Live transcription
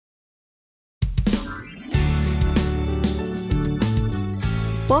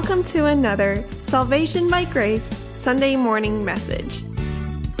Welcome to another Salvation by Grace Sunday morning message.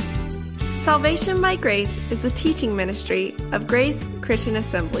 Salvation by Grace is the teaching ministry of Grace Christian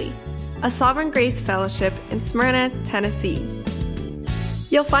Assembly, a Sovereign Grace Fellowship in Smyrna, Tennessee.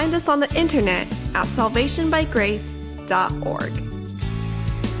 You'll find us on the internet at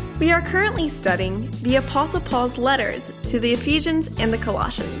salvationbygrace.org. We are currently studying the Apostle Paul's letters to the Ephesians and the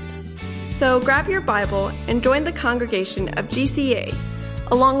Colossians. So grab your Bible and join the congregation of GCA,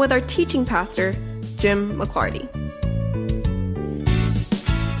 along with our teaching pastor, Jim McClarty.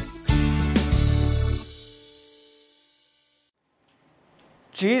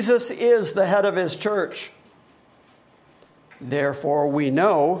 Jesus is the head of his church. Therefore, we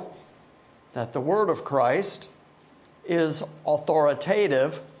know that the word of Christ is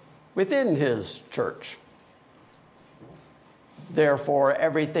authoritative within his church. Therefore,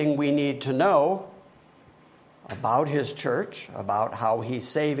 everything we need to know about his church, about how he's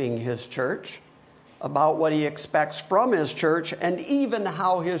saving his church, about what he expects from his church, and even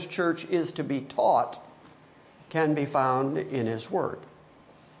how his church is to be taught, can be found in his word.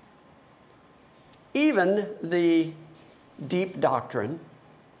 Even the deep doctrine,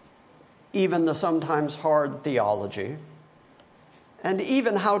 even the sometimes hard theology, and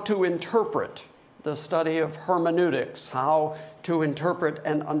even how to interpret the study of hermeneutics, how to interpret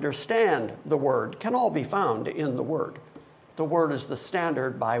and understand the Word, can all be found in the Word. The Word is the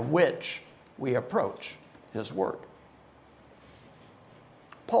standard by which we approach His Word.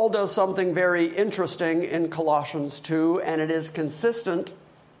 Paul does something very interesting in Colossians 2, and it is consistent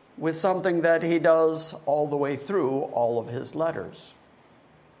with something that he does all the way through all of his letters,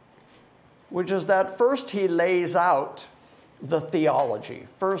 which is that first he lays out the theology.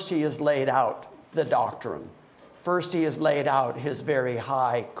 First he has laid out the doctrine. First, he has laid out his very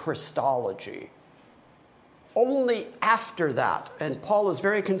high Christology. Only after that, and Paul is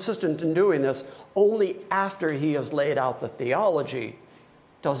very consistent in doing this, only after he has laid out the theology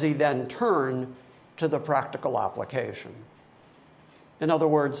does he then turn to the practical application. In other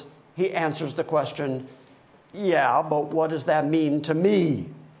words, he answers the question, yeah, but what does that mean to me?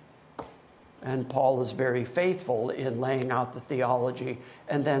 And Paul is very faithful in laying out the theology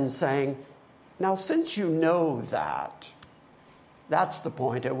and then saying, now, since you know that, that's the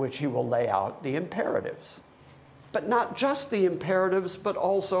point at which he will lay out the imperatives. But not just the imperatives, but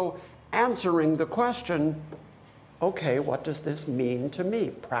also answering the question, okay, what does this mean to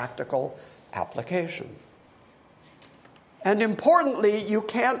me? Practical application. And importantly, you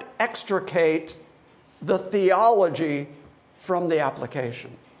can't extricate the theology from the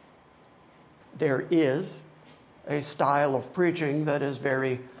application. There is a style of preaching that is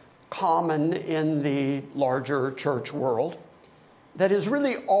very common in the larger church world that is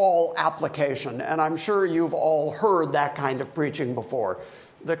really all application. And I'm sure you've all heard that kind of preaching before.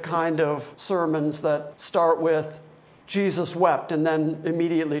 The kind of sermons that start with, Jesus wept, and then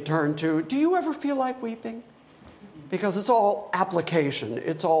immediately turn to, do you ever feel like weeping? Because it's all application.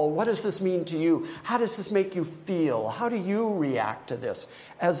 It's all, what does this mean to you? How does this make you feel? How do you react to this?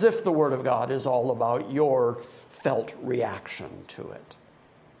 As if the Word of God is all about your felt reaction to it.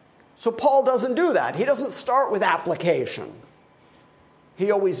 So Paul doesn't do that. He doesn't start with application.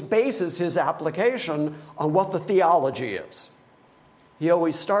 He always bases his application on what the theology is. He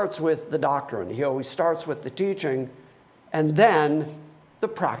always starts with the doctrine. He always starts with the teaching, and then the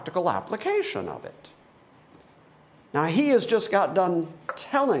practical application of it. Now, he has just got done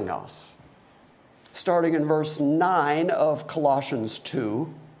telling us, starting in verse 9 of Colossians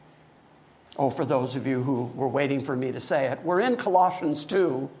 2. Oh, for those of you who were waiting for me to say it, we're in Colossians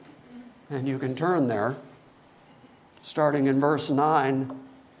 2. And you can turn there, starting in verse 9.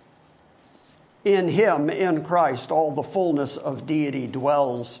 In him, in Christ, all the fullness of deity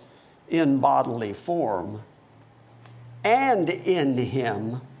dwells in bodily form. And in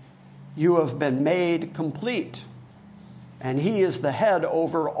him you have been made complete. And he is the head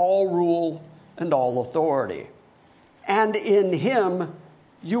over all rule and all authority. And in him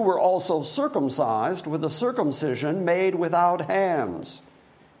you were also circumcised with a circumcision made without hands,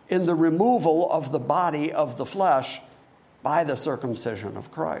 in the removal of the body of the flesh by the circumcision of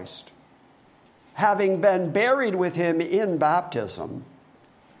Christ, having been buried with him in baptism,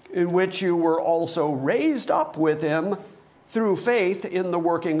 in which you were also raised up with him through faith in the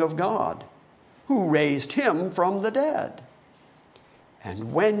working of God, who raised him from the dead.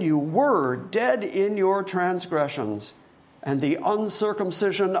 And when you were dead in your transgressions and the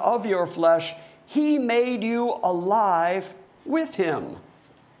uncircumcision of your flesh, he made you alive with him,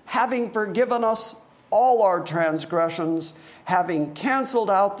 having forgiven us all our transgressions, having canceled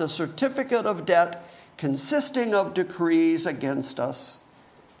out the certificate of debt consisting of decrees against us,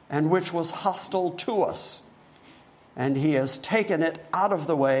 and which was hostile to us. And he has taken it out of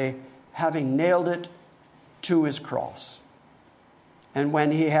the way, having nailed it to his cross. And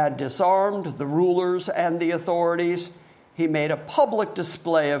when he had disarmed the rulers and the authorities, he made a public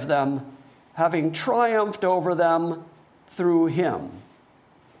display of them, having triumphed over them through him.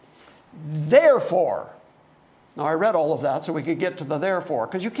 Therefore, now I read all of that so we could get to the therefore,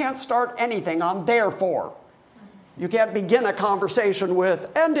 because you can't start anything on therefore. You can't begin a conversation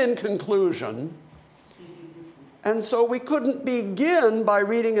with, and in conclusion. And so we couldn't begin by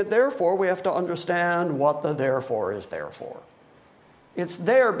reading it therefore. We have to understand what the therefore is there for. It's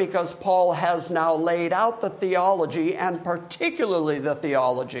there because Paul has now laid out the theology, and particularly the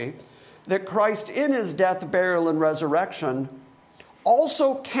theology, that Christ in his death, burial, and resurrection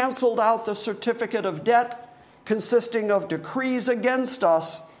also canceled out the certificate of debt consisting of decrees against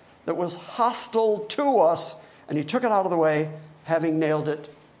us that was hostile to us, and he took it out of the way, having nailed it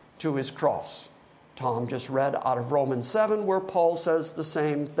to his cross. Tom just read out of Romans 7, where Paul says the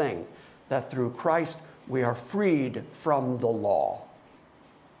same thing, that through Christ we are freed from the law.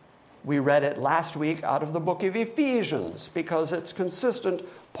 We read it last week out of the book of Ephesians because it's consistent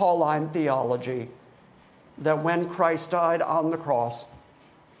Pauline theology that when Christ died on the cross,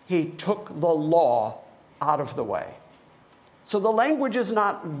 he took the law out of the way. So the language is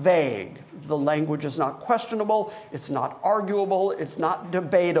not vague. The language is not questionable. It's not arguable. It's not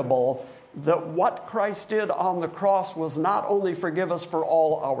debatable. That what Christ did on the cross was not only forgive us for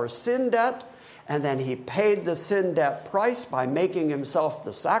all our sin debt, and then he paid the sin debt price by making himself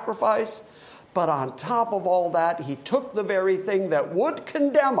the sacrifice, but on top of all that, he took the very thing that would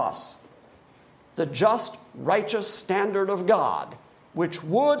condemn us, the just, righteous standard of God, which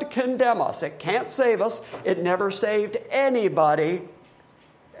would condemn us. It can't save us. It never saved anybody.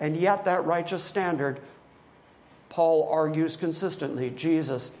 And yet that righteous standard, Paul argues consistently,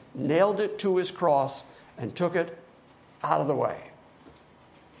 Jesus nailed it to his cross and took it out of the way.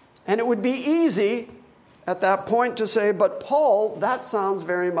 And it would be easy at that point to say, but Paul, that sounds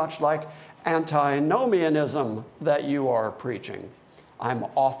very much like antinomianism that you are preaching. I'm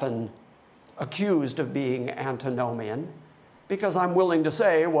often accused of being antinomian because I'm willing to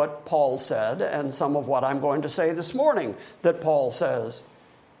say what Paul said, and some of what I'm going to say this morning that Paul says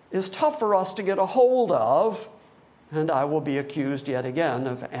is tough for us to get a hold of, and I will be accused yet again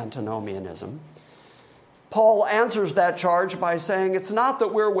of antinomianism. Paul answers that charge by saying it's not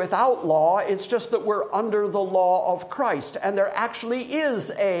that we're without law, it's just that we're under the law of Christ. And there actually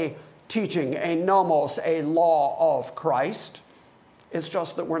is a teaching, a nomos, a law of Christ. It's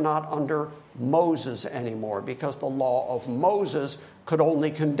just that we're not under Moses anymore, because the law of Moses could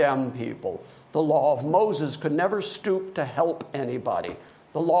only condemn people. The law of Moses could never stoop to help anybody.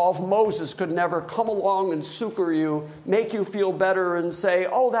 The law of Moses could never come along and succor you, make you feel better and say,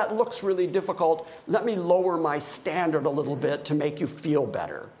 oh, that looks really difficult. Let me lower my standard a little bit to make you feel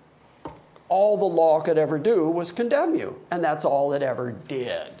better. All the law could ever do was condemn you, and that's all it ever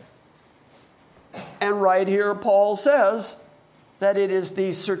did. And right here, Paul says that it is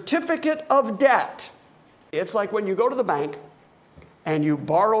the certificate of debt. It's like when you go to the bank and you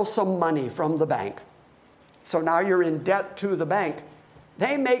borrow some money from the bank. So now you're in debt to the bank.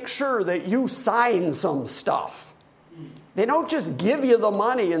 They make sure that you sign some stuff. They don't just give you the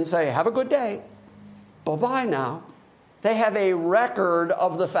money and say, have a good day. Bye-bye now. They have a record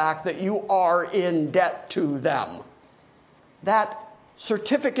of the fact that you are in debt to them. That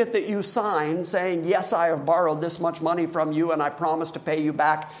certificate that you sign saying, yes, I have borrowed this much money from you and I promise to pay you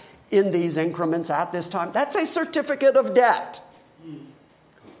back in these increments at this time, that's a certificate of debt.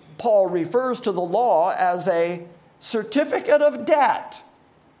 Paul refers to the law as a certificate of debt.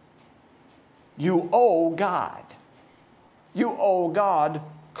 You owe God. You owe God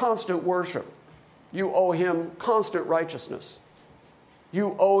constant worship. You owe him constant righteousness.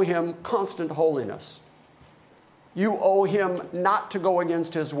 You owe him constant holiness. You owe him not to go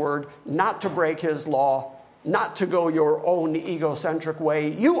against his word, not to break his law, not to go your own egocentric way.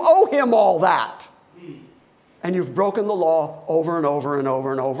 You owe him all that. And you've broken the law over and over and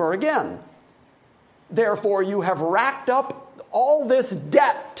over and over again. Therefore, you have racked up all this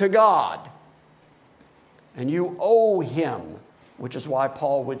debt to God. And you owe him, which is why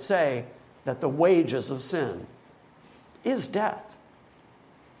Paul would say that the wages of sin is death.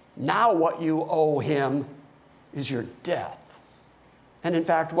 Now what you owe him is your death. And in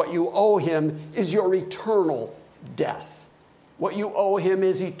fact, what you owe him is your eternal death. What you owe him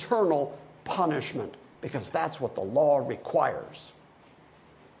is eternal punishment, because that's what the law requires.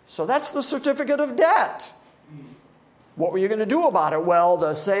 So that's the certificate of debt. What were you going to do about it? Well,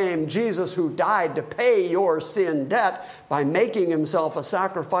 the same Jesus who died to pay your sin debt by making himself a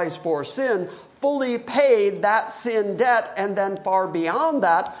sacrifice for sin, fully paid that sin debt, and then far beyond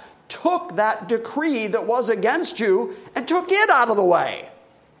that, took that decree that was against you and took it out of the way.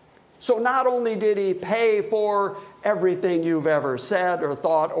 So not only did he pay for everything you've ever said or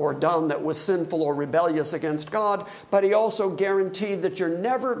thought or done that was sinful or rebellious against God, but he also guaranteed that you're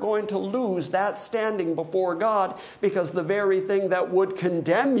never going to lose that standing before God, because the very thing that would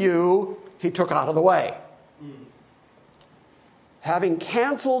condemn you, he took out of the way. Having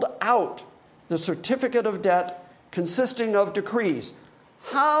canceled out the certificate of debt consisting of decrees.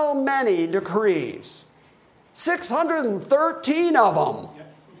 How many decrees? 613 of them.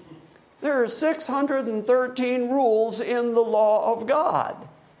 There are 613 rules in the law of God.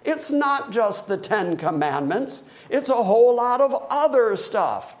 It's not just the 10 Commandments. It's a whole lot of other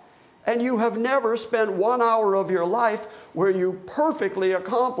stuff. And you have never spent 1 hour of your life where you perfectly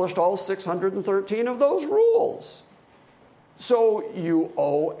accomplished all 613 of those rules. So you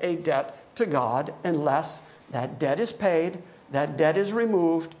owe a debt to God unless that debt is paid, that debt is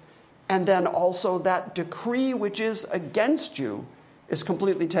removed, and then also that decree which is against you is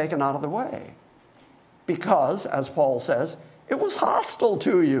completely taken out of the way. Because, as Paul says, it was hostile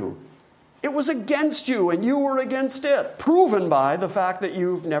to you. It was against you and you were against it, proven by the fact that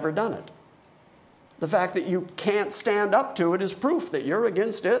you've never done it. The fact that you can't stand up to it is proof that you're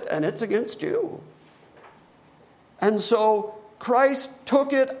against it and it's against you. And so Christ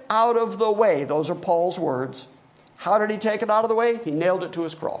took it out of the way. Those are Paul's words. How did he take it out of the way? He nailed it to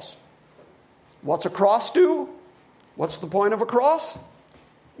his cross. What's a cross do? What's the point of a cross?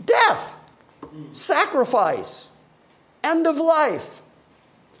 Death, sacrifice, end of life.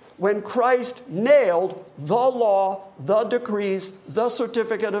 When Christ nailed the law, the decrees, the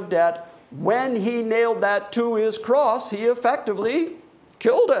certificate of debt, when he nailed that to his cross, he effectively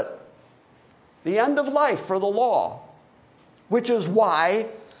killed it. The end of life for the law, which is why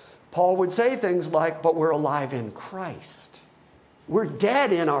Paul would say things like, but we're alive in Christ. We're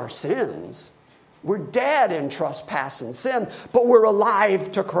dead in our sins. We're dead in trespass and sin, but we're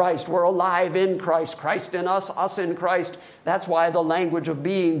alive to Christ. We're alive in Christ. Christ in us, us in Christ. That's why the language of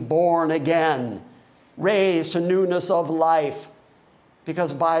being born again, raised to newness of life,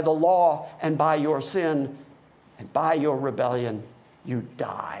 because by the law and by your sin and by your rebellion, you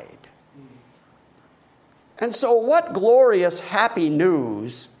died. And so what glorious, happy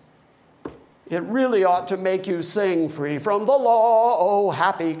news. It really ought to make you sing, free from the law, oh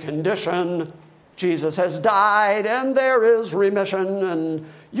happy condition. Jesus has died and there is remission. And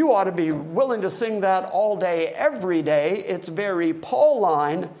you ought to be willing to sing that all day, every day. It's very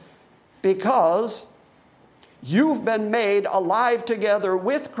Pauline, because you've been made alive together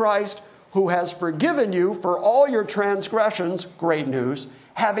with Christ, who has forgiven you for all your transgressions. Great news.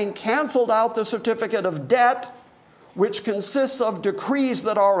 Having canceled out the certificate of debt, which consists of decrees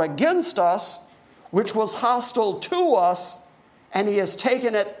that are against us, which was hostile to us, and he has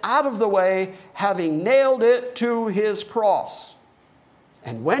taken it out of the way, having nailed it to his cross.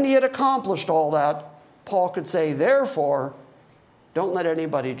 And when he had accomplished all that, Paul could say, therefore, don't let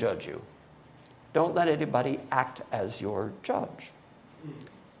anybody judge you. Don't let anybody act as your judge.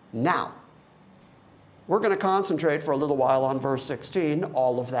 Now, we're going to concentrate for a little while on verse 16.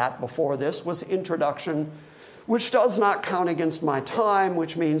 All of that before this was introduction, which does not count against my time,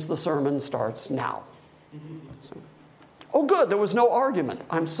 which means the sermon starts now. So, oh, good, there was no argument.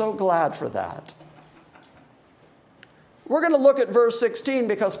 I'm so glad for that. We're going to look at verse 16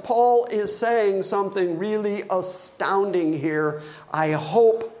 because Paul is saying something really astounding here. I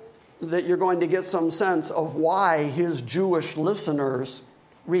hope that you're going to get some sense of why his Jewish listeners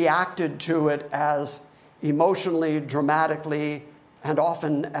reacted to it as emotionally, dramatically, and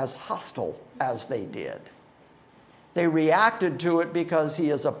often as hostile as they did. They reacted to it because he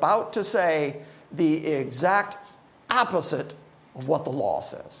is about to say the exact opposite of what the law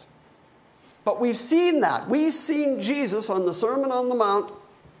says. But we've seen that. We've seen Jesus on the Sermon on the Mount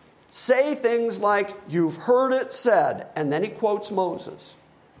say things like, you've heard it said, and then he quotes Moses.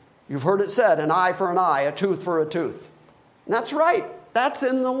 You've heard it said, an eye for an eye, a tooth for a tooth. And that's right. That's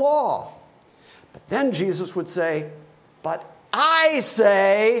in the law. But then Jesus would say, but I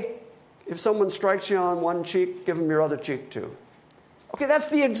say, if someone strikes you on one cheek, give them your other cheek too. Okay, that's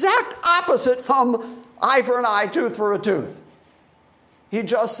the exact opposite from eye for an eye, tooth for a tooth. He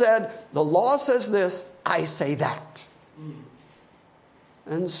just said, the law says this, I say that.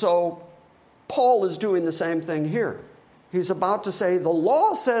 And so Paul is doing the same thing here. He's about to say, the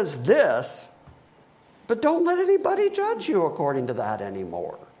law says this, but don't let anybody judge you according to that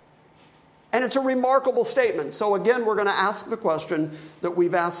anymore. And it's a remarkable statement. So again, we're going to ask the question that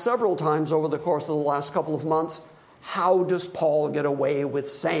we've asked several times over the course of the last couple of months. How does Paul get away with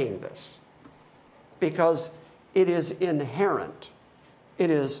saying this? Because it is inherent. It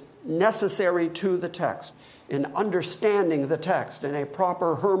is necessary to the text. In understanding the text, in a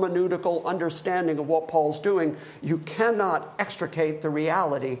proper hermeneutical understanding of what Paul's doing, you cannot extricate the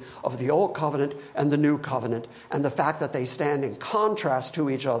reality of the Old Covenant and the New Covenant, and the fact that they stand in contrast to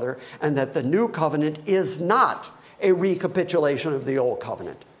each other, and that the New Covenant is not a recapitulation of the Old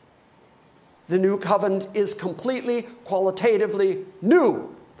Covenant. The New Covenant is completely, qualitatively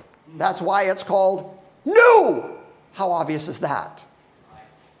new. That's why it's called new. How obvious is that?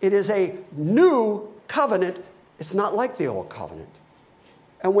 It is a new covenant. It's not like the Old Covenant.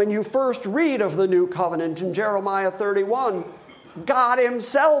 And when you first read of the New Covenant in Jeremiah 31, God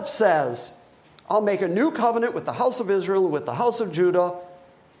himself says, I'll make a new covenant with the house of Israel and with the house of Judah,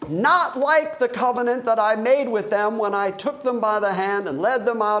 not like the covenant that I made with them when I took them by the hand and led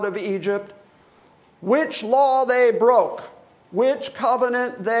them out of Egypt, which law they broke, which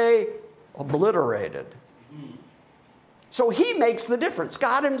covenant they obliterated. So he makes the difference.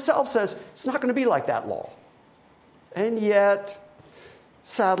 God himself says it's not going to be like that law. And yet,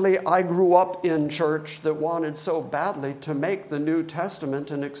 sadly, I grew up in church that wanted so badly to make the New Testament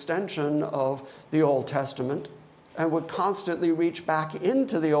an extension of the Old Testament, and would constantly reach back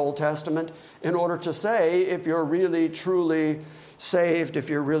into the Old Testament in order to say, if you're really truly saved, if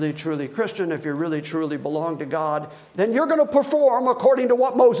you're really truly Christian, if you really truly belong to God, then you're going to perform according to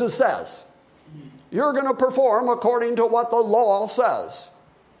what Moses says. You're going to perform according to what the law says.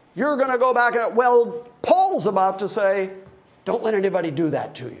 You're going to go back and, well, Paul's about to say, don't let anybody do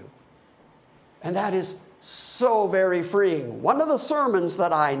that to you. And that is so very freeing. One of the sermons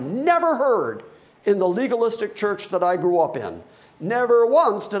that I never heard in the legalistic church that I grew up in, never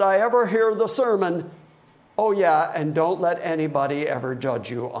once did I ever hear the sermon, oh yeah, and don't let anybody ever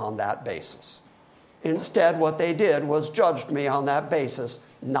judge you on that basis. Instead, what they did was judged me on that basis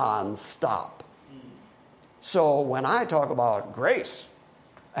nonstop. So when I talk about grace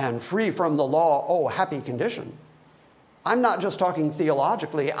and free from the law, oh, happy condition, I'm not just talking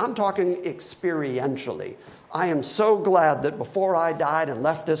theologically, I'm talking experientially. I am so glad that before I died and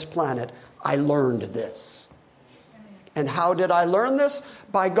left this planet, I learned this. And how did I learn this?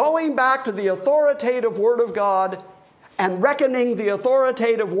 By going back to the authoritative Word of God and reckoning the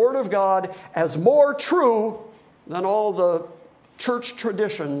authoritative Word of God as more true than all the church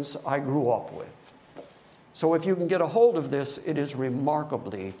traditions I grew up with. So if you can get a hold of this, it is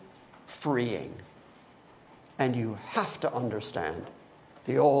remarkably freeing. And you have to understand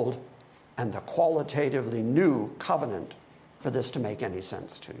the old and the qualitatively new covenant for this to make any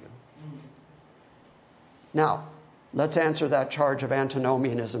sense to you. Now, let's answer that charge of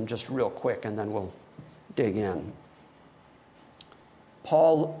antinomianism just real quick, and then we'll dig in.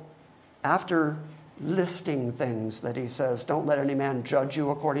 Paul, after listing things that he says, don't let any man judge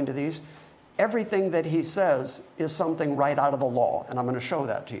you according to these, everything that he says is something right out of the law, and I'm going to show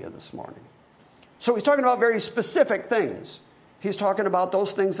that to you this morning. So he's talking about very specific things. He's talking about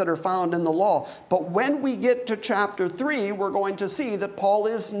those things that are found in the law. But when we get to chapter 3, we're going to see that Paul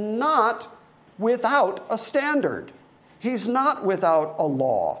is not without a standard. He's not without a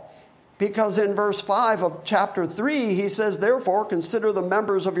law. Because in verse 5 of chapter 3, he says, therefore, consider the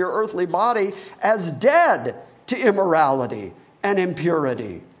members of your earthly body as dead to immorality and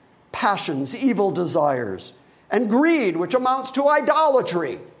impurity, passions, evil desires, and greed, which amounts to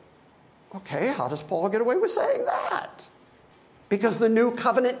idolatry. Okay, how does Paul get away with saying that? Because the new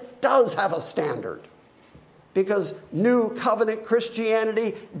covenant does have a standard. Because new covenant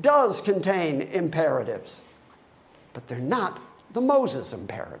Christianity does contain imperatives. But they're not the Moses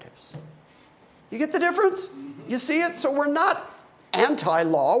imperatives. You get the difference? You see it? So we're not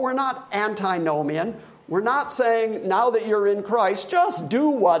anti-law. We're not antinomian. We're not saying, now that you're in Christ, just do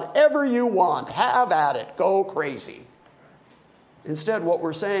whatever you want. Have at it. Go crazy. Instead, what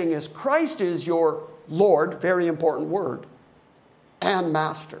we're saying is Christ is your Lord, very important word, and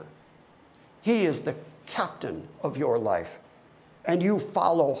Master. He is the captain of your life. And you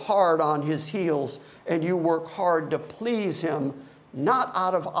follow hard on his heels, and you work hard to please him, not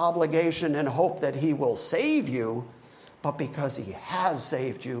out of obligation and hope that he will save you, but because he has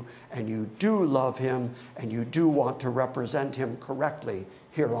saved you, and you do love him, and you do want to represent him correctly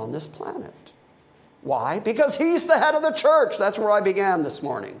here on this planet. Why? Because he's the head of the church. That's where I began this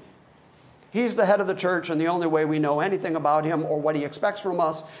morning. He's the head of the church, and the only way we know anything about him or what he expects from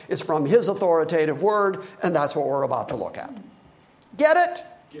us is from his authoritative word, and that's what we're about to look at. Get it?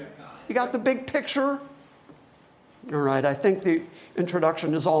 You got the big picture? All right, I think the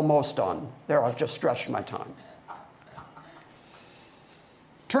introduction is almost done. There, I've just stretched my time.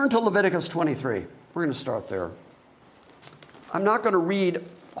 Turn to Leviticus 23. We're going to start there. I'm not going to read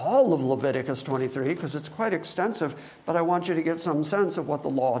all of Leviticus 23 because it's quite extensive, but I want you to get some sense of what the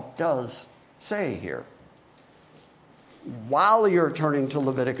law does say here. While you're turning to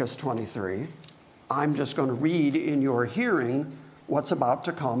Leviticus 23, I'm just going to read in your hearing what's about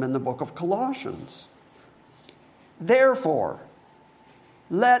to come in the book of Colossians. Therefore,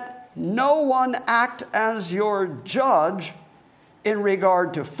 let no one act as your judge in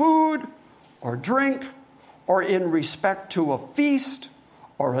regard to food or drink or in respect to a feast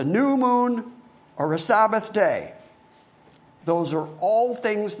or a new moon or a Sabbath day. Those are all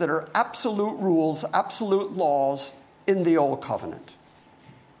things that are absolute rules, absolute laws in the Old Covenant.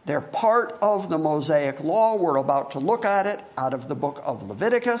 They're part of the Mosaic law. We're about to look at it out of the book of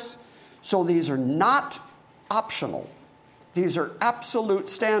Leviticus. So these are not optional. These are absolute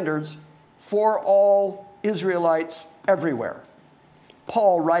standards for all Israelites everywhere.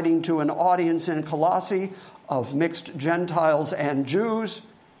 Paul, writing to an audience in Colossae of mixed Gentiles and Jews,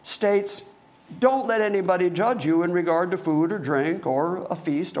 states, don't let anybody judge you in regard to food or drink or a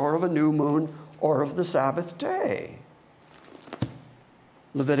feast or of a new moon or of the Sabbath day.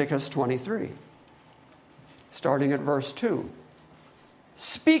 Leviticus 23, starting at verse 2.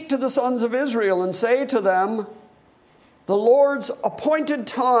 Speak to the sons of Israel and say to them, the Lord's appointed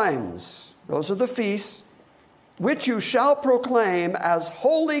times, those are the feasts, which you shall proclaim as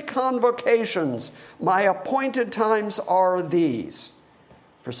holy convocations. My appointed times are these.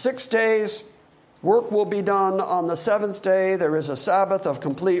 For 6 days, work will be done. On the seventh day, there is a Sabbath of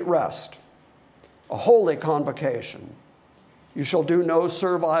complete rest, a holy convocation. You shall do no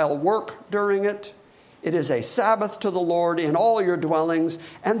servile work during it. It is a Sabbath to the Lord in all your dwellings.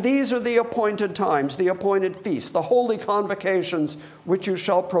 And these are the appointed times, the appointed feasts, the holy convocations, which you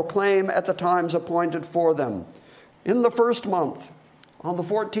shall proclaim at the times appointed for them. In the first month, on the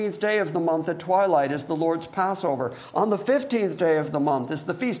 14th day of the month at twilight is the Lord's Passover. On the 15th day of the month is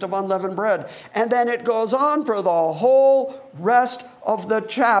the Feast of Unleavened Bread. And then it goes on for the whole rest of the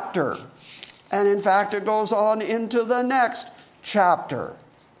chapter. And in fact, it goes on into the next chapter.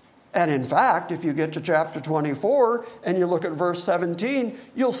 And in fact, if you get to chapter 24 and you look at verse 17,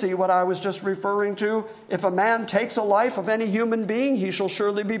 you'll see what I was just referring to. If a man takes a life of any human being, he shall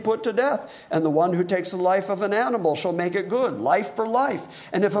surely be put to death. And the one who takes the life of an animal shall make it good, life for life.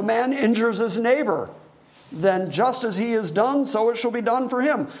 And if a man injures his neighbor, then just as he has done, so it shall be done for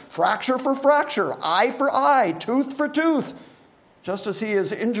him. Fracture for fracture, eye for eye, tooth for tooth. Just as he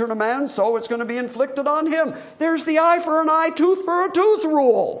has injured a man, so it's going to be inflicted on him. There's the eye for an eye, tooth for a tooth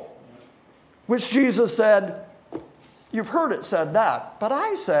rule, which Jesus said, you've heard it said that, but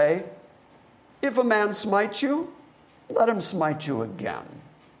I say, if a man smites you, let him smite you again.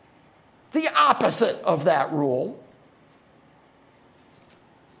 The opposite of that rule.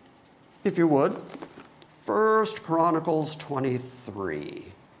 If you would, 1 Chronicles 23.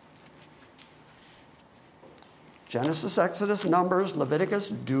 Genesis, Exodus, Numbers, Leviticus,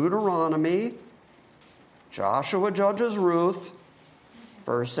 Deuteronomy, Joshua judges Ruth,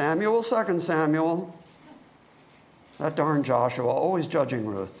 1 Samuel, 2 Samuel. That darn Joshua, always judging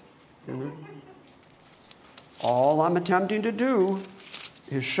Ruth. All I'm attempting to do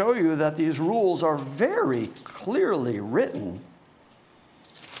is show you that these rules are very clearly written.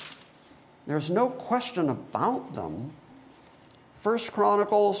 There's no question about them. 1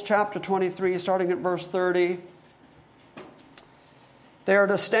 Chronicles chapter 23, starting at verse 30. They are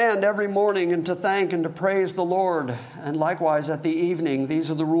to stand every morning and to thank and to praise the Lord. And likewise at the evening, these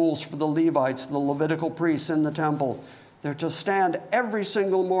are the rules for the Levites, the Levitical priests in the temple. They're to stand every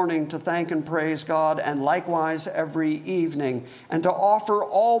single morning to thank and praise God, and likewise every evening, and to offer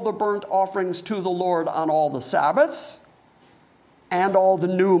all the burnt offerings to the Lord on all the Sabbaths, and all the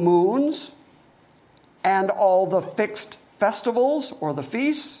new moons, and all the fixed festivals or the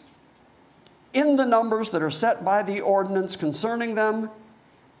feasts, in the numbers that are set by the ordinance concerning them,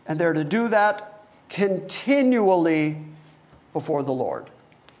 and they're to do that continually before the Lord.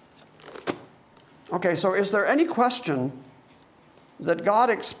 Okay, so is there any question that God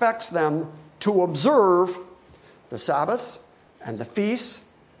expects them to observe the Sabbaths and the feasts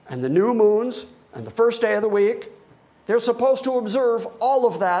and the new moons and the first day of the week? They're supposed to observe all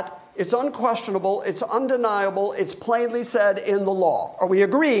of that. It's unquestionable, it's undeniable, it's plainly said in the law. Are we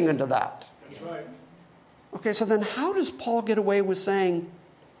agreeing into that? That's right. Okay, so then how does Paul get away with saying,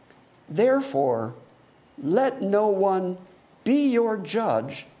 therefore, let no one be your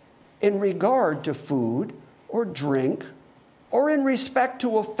judge in regard to food or drink or in respect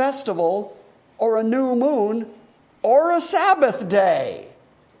to a festival or a new moon or a Sabbath day?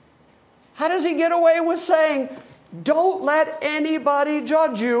 How does he get away with saying, don't let anybody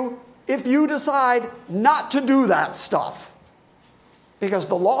judge you if you decide not to do that stuff? Because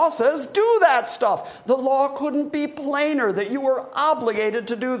the law says, do that stuff. The law couldn't be plainer that you were obligated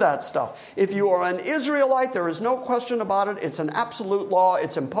to do that stuff. If you are an Israelite, there is no question about it. It's an absolute law.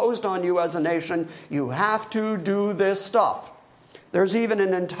 It's imposed on you as a nation. You have to do this stuff. There's even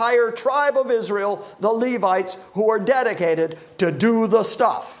an entire tribe of Israel, the Levites, who are dedicated to do the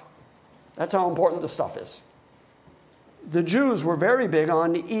stuff. That's how important the stuff is. The Jews were very big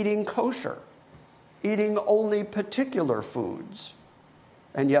on eating kosher, eating only particular foods.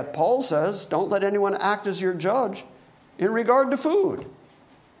 And yet Paul says, don't let anyone act as your judge in regard to food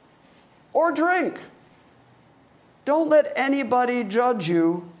or drink. Don't let anybody judge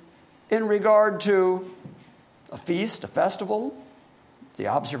you in regard to a feast, a festival, the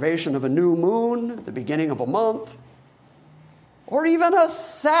observation of a new moon, the beginning of a month, or even a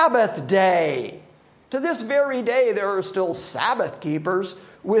Sabbath day. To this very day, there are still Sabbath keepers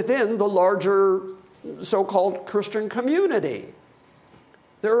within the larger so-called Christian community.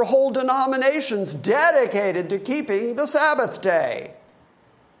 There are whole denominations dedicated to keeping the Sabbath day.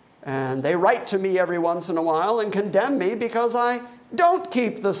 And they write to me every once in a while and condemn me because I don't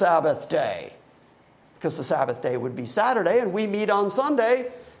keep the Sabbath day. Because the Sabbath day would be Saturday and we meet on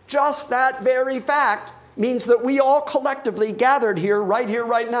Sunday. Just that very fact means that we all collectively gathered here,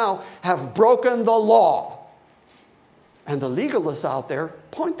 right now, have broken the law. And the legalists out there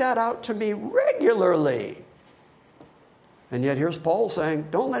point that out to me regularly. And yet here's Paul saying,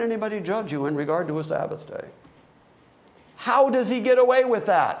 don't let anybody judge you in regard to a Sabbath day. How does he get away with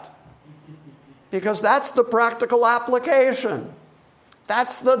that? Because that's the practical application.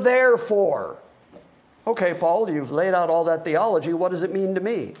 That's the therefore. Okay, Paul, you've laid out all that theology. What does it mean to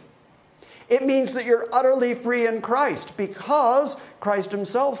me? It means that you're utterly free in Christ, because Christ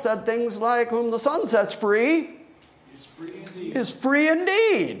himself said things like, whom the Son sets free is free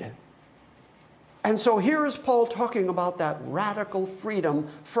indeed. And so here is Paul talking about that radical freedom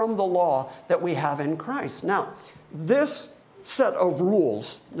from the law that we have in Christ. Now, this set of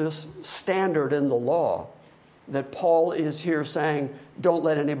rules, this standard in the law that Paul is here saying, don't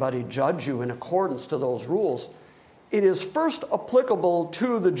let anybody judge you in accordance to those rules, it is first applicable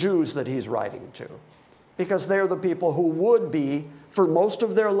to the Jews that he's writing to, because they're the people who would be, for most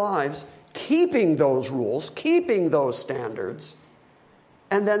of their lives, keeping those rules, keeping those standards.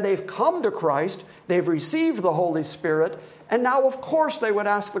 And then they've come to Christ, they've received the Holy Spirit, and now, of course, they would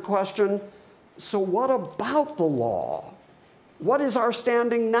ask the question, so what about the law? What is our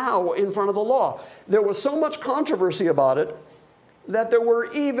standing now in front of the law? There was so much controversy about it that there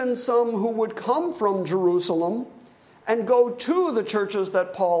were even some who would come from Jerusalem and go to the churches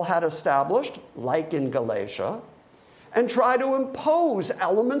that Paul had established, like in Galatia, and try to impose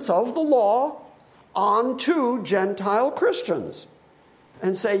elements of the law onto Gentile Christians.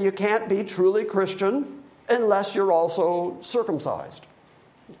 And say you can't be truly Christian unless you're also circumcised.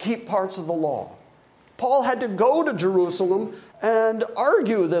 Keep parts of the law. Paul had to go to Jerusalem and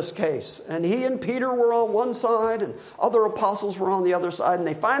argue this case. And he and Peter were on one side and other apostles were on the other side. And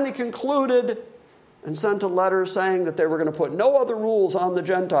they finally concluded and sent a letter saying that they were going to put no other rules on the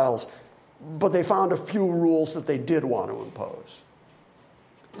Gentiles. But they found a few rules that they did want to impose.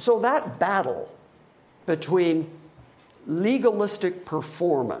 So that battle between legalistic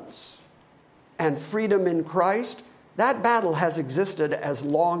performance and freedom in Christ, that battle has existed as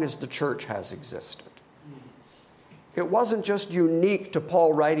long as the church has existed. It wasn't just unique to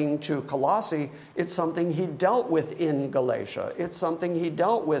Paul writing to Colossae. It's something he dealt with in Galatia. It's something he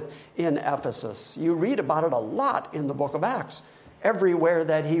dealt with in Ephesus. You read about it a lot in the book of Acts. Everywhere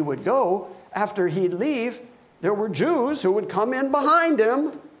that he would go, after he'd leave, there were Jews who would come in behind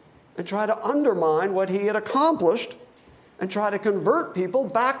him and try to undermine what he had accomplished and try to convert people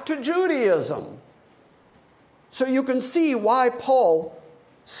back to Judaism. So you can see why Paul,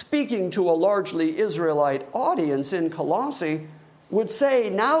 speaking to a largely Israelite audience in Colossae, would say,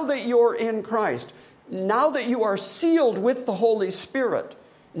 now that you're in Christ, now that you are sealed with the Holy Spirit,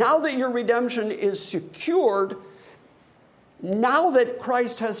 now that your redemption is secured, now that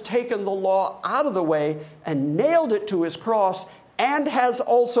Christ has taken the law out of the way and nailed it to his cross and has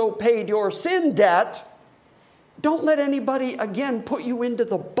also paid your sin debt, don't let anybody, again, put you into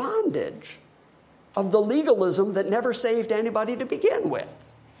the bondage of the legalism that never saved anybody to begin with.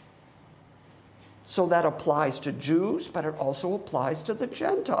 So that applies to Jews, but it also applies to the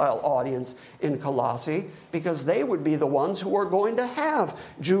Gentile audience in Colossae, because they would be the ones who are going to have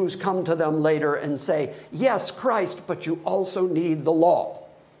Jews come to them later and say, yes, Christ, but you also need the law.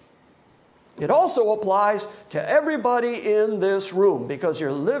 It also applies to everybody in this room because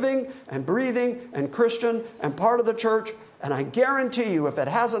you're living and breathing and Christian and part of the church. And I guarantee you, if it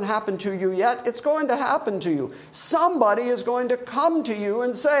hasn't happened to you yet, it's going to happen to you. Somebody is going to come to you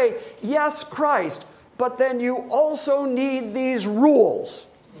and say, yes, Christ, but then you also need these rules.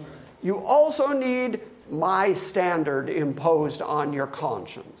 You also need my standard imposed on your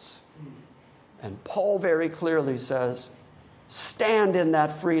conscience. And Paul very clearly says, stand in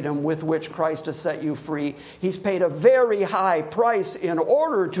that freedom with which Christ has set you free. He's paid a very high price in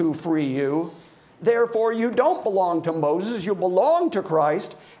order to free you. Therefore, you don't belong to Moses, you belong to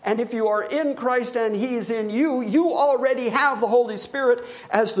Christ. And if you are in Christ and He's in you, you already have the Holy Spirit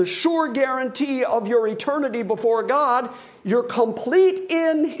as the sure guarantee of your eternity before God. You're complete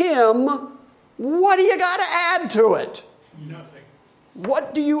in Him. What do you got to add to it? Nothing.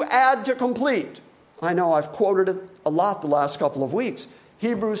 What do you add to complete? I know I've quoted it a lot the last couple of weeks.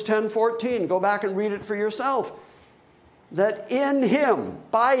 Hebrews 10:14. Go back and read it for yourself. That in Him,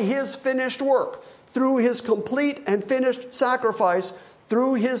 by His finished work, through His complete and finished sacrifice,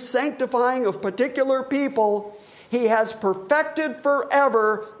 through His sanctifying of particular people, He has perfected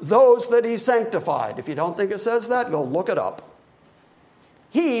forever those that He sanctified. If you don't think it says that, go look it up.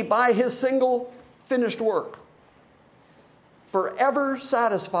 He, by His single finished work, forever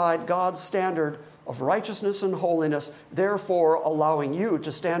satisfied God's standard of righteousness and holiness, therefore allowing you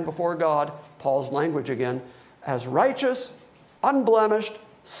to stand before God, Paul's language again, as righteous, unblemished,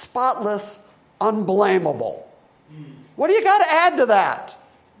 spotless, unblameable. What do you got to add to that?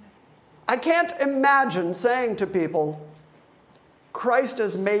 I can't imagine saying to people, Christ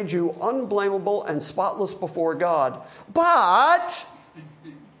has made you unblameable and spotless before God, but,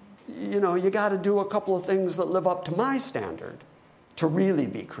 you got to do a couple of things that live up to my standard to really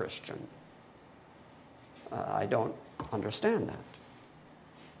be Christian. I don't understand that.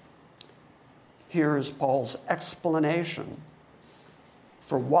 Here is Paul's explanation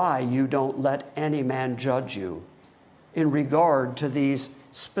for why you don't let any man judge you in regard to these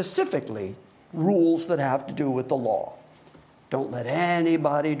specifically rules that have to do with the law. Don't let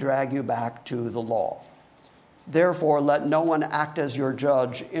anybody drag you back to the law. Therefore, let no one act as your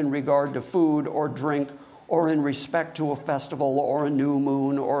judge in regard to food or drink or in respect to a festival or a new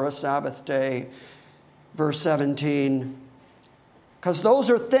moon or a Sabbath day. Verse 17, because those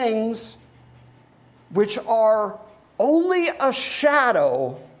are things which are only a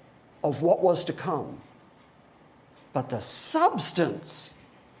shadow of what was to come. But the substance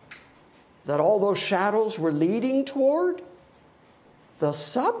that all those shadows were leading toward, the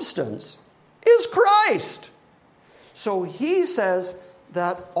substance is Christ. So he says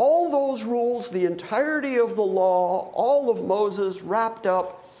that all those rules, the entirety of the law, all of Moses wrapped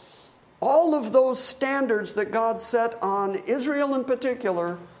up, all of those standards that God set on Israel in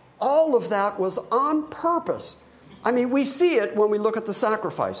particular, all of that was on purpose. I mean, we see it when we look at the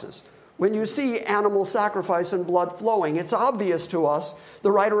sacrifices. When you see animal sacrifice and blood flowing, it's obvious to us,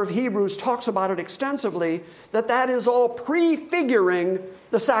 the writer of Hebrews talks about it extensively, that is all prefiguring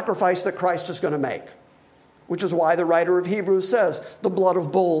the sacrifice that Christ is going to make. Which is why the writer of Hebrews says the blood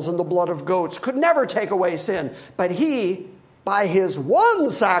of bulls and the blood of goats could never take away sin. But He, by His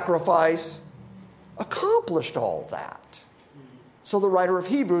one sacrifice, accomplished all that. So the writer of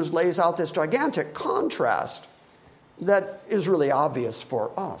Hebrews lays out this gigantic contrast that is really obvious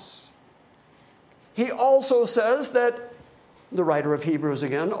for us. He also says that, the writer of Hebrews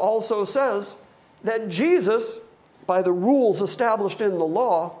again, also says that Jesus, by the rules established in the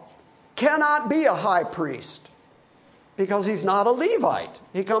law, cannot be a high priest because He's not a Levite.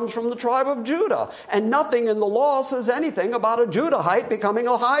 He comes from the tribe of Judah, and nothing in the law says anything about a Judahite becoming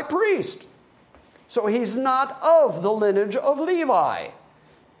a high priest. So He's not of the lineage of Levi.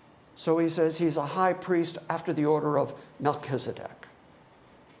 So he says He's a high priest after the order of Melchizedek.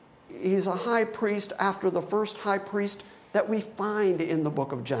 He's a high priest after the first high priest that we find in the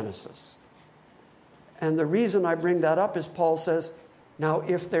book of Genesis. And the reason I bring that up is Paul says, now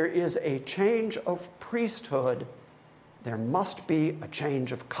if there is a change of priesthood, there must be a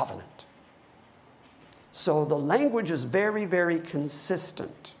change of covenant. So the language is very, very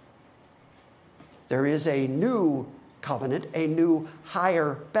consistent. There is a new covenant, a new,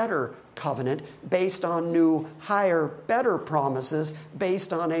 higher, better covenant based on new, higher, better promises,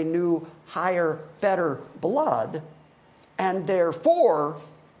 based on a new, higher, better blood. And therefore,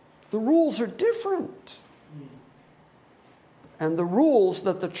 the rules are different. And the rules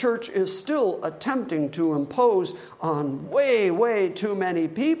that the church is still attempting to impose on way, way too many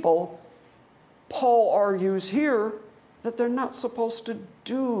people, Paul argues here that they're not supposed to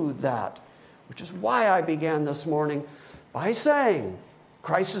do that. Which is why I began this morning by saying,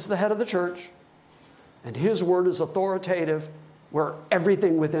 Christ is the head of the church, and his word is authoritative where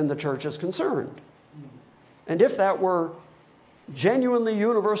everything within the church is concerned. And if that were genuinely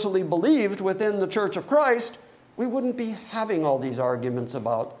universally believed within the Church of Christ, we wouldn't be having all these arguments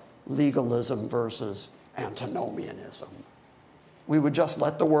about legalism versus antinomianism. We would just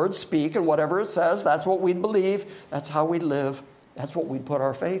let the word speak, and whatever it says, that's what we'd believe, that's how we'd live, that's what we'd put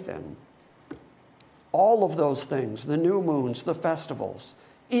our faith in. All of those things, the new moons, the festivals,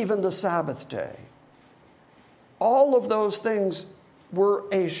 even the Sabbath day, all of those things were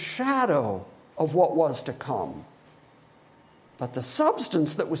a shadow of what was to come. But the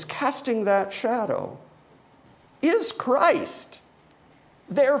substance that was casting that shadow is Christ.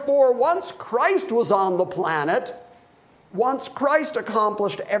 Therefore, once Christ was on the planet, once Christ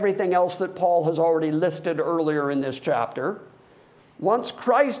accomplished everything else that Paul has already listed earlier in this chapter, once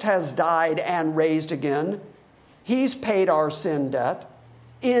Christ has died and raised again, he's paid our sin debt.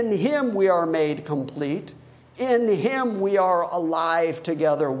 In him we are made complete. In him we are alive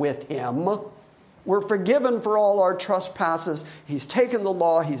together with him. We're forgiven for all our trespasses. He's taken the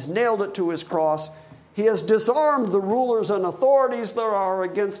law. He's nailed it to his cross. He has disarmed the rulers and authorities that are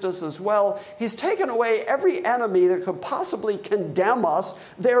against us as well. He's taken away every enemy that could possibly condemn us.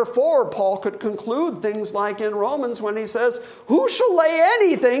 Therefore, Paul could conclude things like in Romans when he says, who shall lay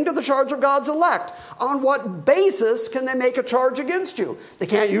anything to the charge of God's elect? On what basis can they make a charge against you? They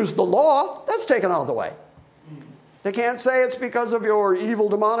can't use the law. That's taken out of the way. They can't say it's because of your evil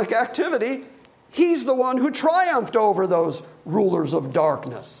demonic activity. He's the one who triumphed over those rulers of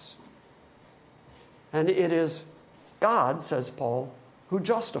darkness. And it is God, says Paul, who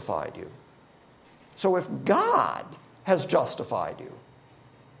justified you. So if God has justified you,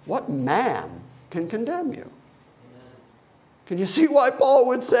 what man can condemn you? Can you see why Paul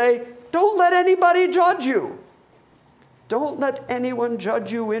would say, don't let anybody judge you? Don't let anyone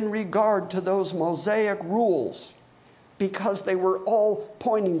judge you in regard to those Mosaic rules, because they were all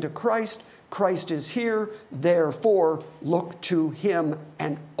pointing to Christ. Christ is here, therefore look to him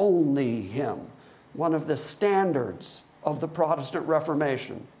and only him. One of the standards of the Protestant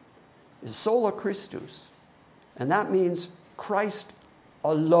Reformation is sola Christus, and that means Christ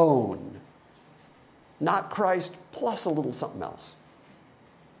alone, not Christ plus a little something else.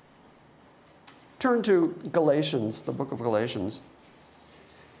 Turn to Galatians, the book of Galatians.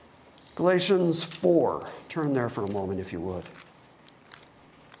 Galatians 4. Turn there for a moment if you would.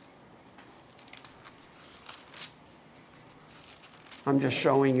 I'm just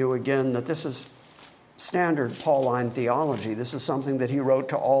showing you again that this is standard Pauline theology. This is something that he wrote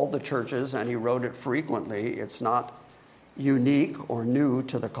to all the churches, and he wrote it frequently. It's not unique or new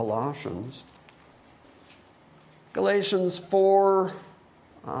to the Colossians. Galatians 4,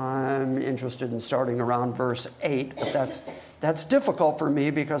 I'm interested in starting around verse 8, but that's difficult for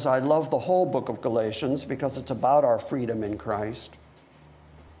me because I love the whole book of Galatians because it's about our freedom in Christ.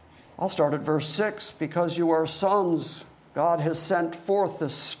 I'll start at verse 6. Because you are sons, God has sent forth the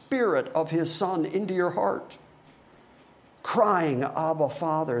Spirit of his Son into your heart, crying, Abba,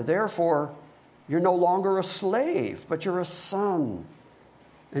 Father. Therefore, you're no longer a slave, but you're a son.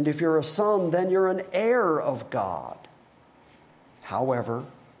 And if you're a son, then you're an heir of God. However,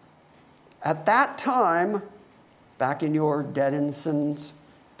 at that time, back in your dead in sins,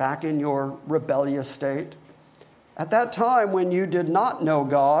 back in your rebellious state, at that time when you did not know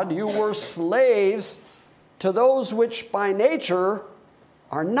God, you were slaves to those which by nature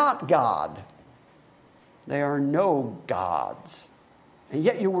are not God. They are no gods, and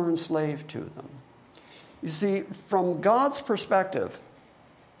yet you were enslaved to them. You see, from God's perspective,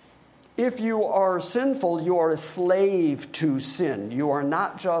 if you are sinful, you are a slave to sin. You are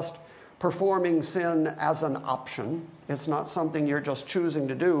not just performing sin as an option. It's not something you're just choosing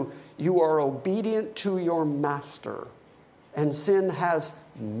to do. You are obedient to your master, and sin has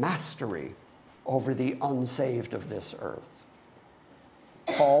mastery over the unsaved of this earth.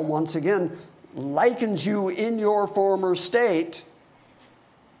 Paul, once again, likens you in your former state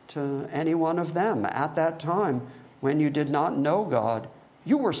to any one of them. At that time, when you did not know God,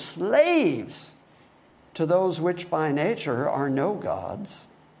 you were slaves to those which by nature are no gods.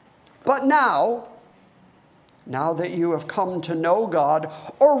 But now that you have come to know God,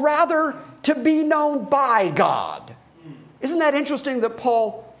 or rather to be known by God. Isn't that interesting that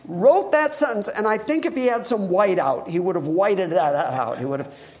Paul wrote that sentence, and I think if he had some whiteout, he would have whited that out. He would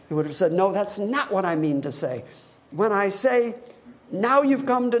have said, no, that's not what I mean to say. When I say, now you've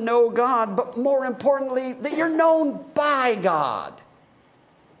come to know God, but more importantly, that you're known by God.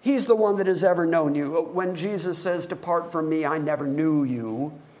 He's the one that has ever known you. When Jesus says, depart from me, I never knew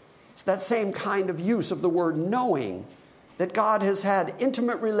you, it's that same kind of use of the word knowing, that God has had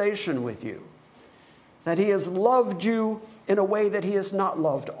intimate relation with you, that he has loved you in a way that he has not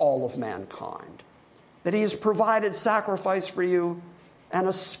loved all of mankind, that he has provided sacrifice for you and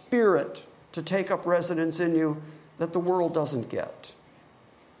a spirit to take up residence in you that the world doesn't get.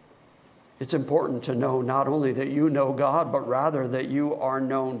 It's important to know not only that you know God, but rather that you are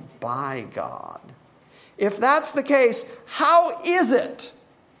known by God. If that's the case, how is it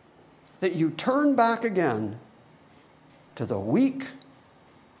that you turn back again to the weak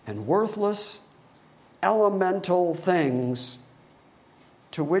and worthless, elemental things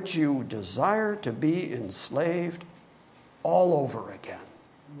to which you desire to be enslaved all over again?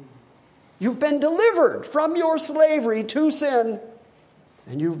 You've been delivered from your slavery to sin,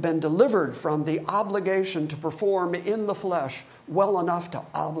 and you've been delivered from the obligation to perform in the flesh well enough to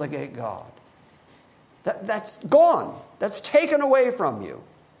obligate God. That's gone. That's taken away from you.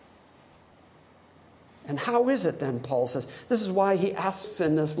 And how is it then, Paul says? This is why he asks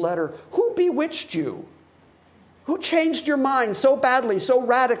in this letter, who bewitched you? Who changed your mind so badly, so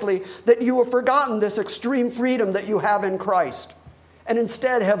radically, that you have forgotten this extreme freedom that you have in Christ, and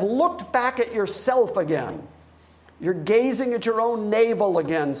instead have looked back at yourself again? You're gazing at your own navel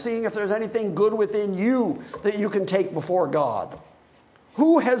again, seeing if there's anything good within you that you can take before God.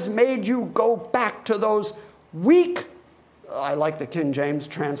 Who has made you go back to those weak, I like the King James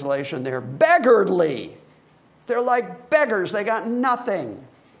translation there, beggarly? They're like beggars. They got nothing.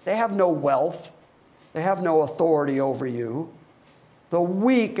 They have no wealth. They have no authority over you. The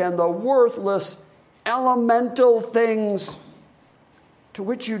weak and the worthless elemental things to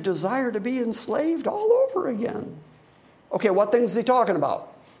which you desire to be enslaved all over again. Okay, what things is he talking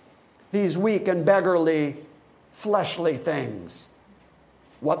about? These weak and beggarly, fleshly things.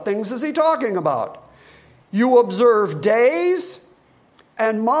 What things is he talking about? You observe days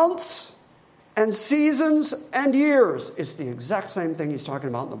and months and seasons and years. It's the exact same thing he's talking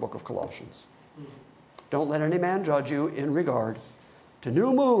about in the book of Colossians. Don't let any man judge you in regard to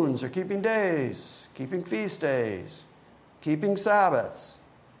new moons or keeping days, keeping feast days, keeping Sabbaths.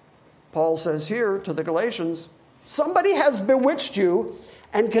 Paul says here to the Galatians, somebody has bewitched you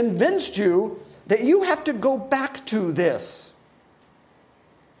and convinced you that you have to go back to this.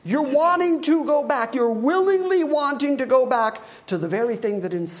 You're wanting to go back. You're willingly wanting to go back to the very thing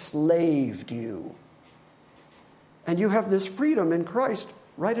that enslaved you. And you have this freedom in Christ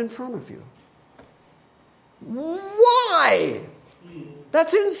right in front of you. Why?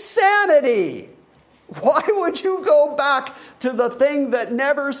 That's insanity. Why would you go back to the thing that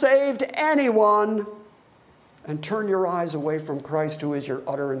never saved anyone and turn your eyes away from Christ, who is your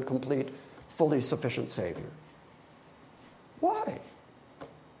utter and complete, fully sufficient Savior? Why?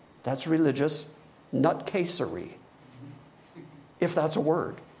 That's religious nutcasery, if that's a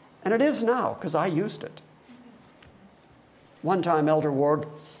word. And it is now, because I used it. One time, Elder Ward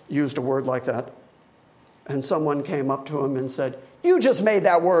used a word like that, and someone came up to him and said, "You just made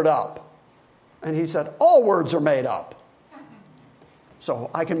that word up." And he said, "All words are made up.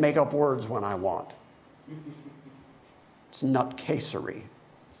 So I can make up words when I want." It's nutcasery.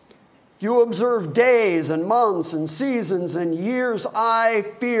 You observe days and months and seasons and years. I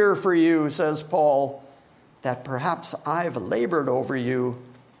fear for you, says Paul, that perhaps I've labored over you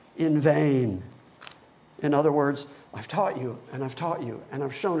in vain. In other words, I've taught you, and I've taught you, and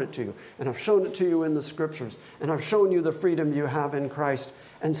I've shown it to you, and I've shown it to you in the Scriptures, and I've shown you the freedom you have in Christ.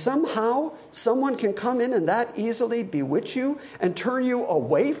 And somehow, someone can come in and that easily bewitch you and turn you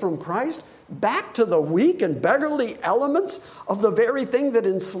away from Christ, back to the weak and beggarly elements of the very thing that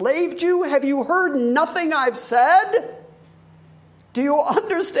enslaved you? Have you heard nothing I've said? Do you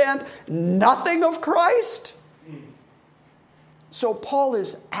understand nothing of Christ? So Paul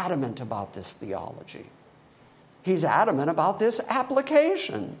is adamant about this theology. He's adamant about this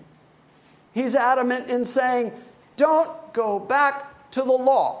application. He's adamant in saying, don't go back to the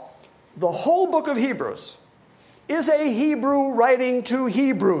law. The whole book of Hebrews is a Hebrew writing to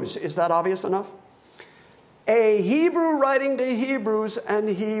Hebrews. Is that obvious enough? A Hebrew writing to Hebrews, and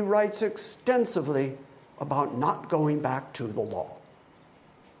he writes extensively about not going back to the law.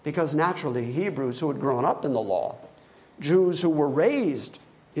 Because naturally, Hebrews who had grown up in the law, Jews who were raised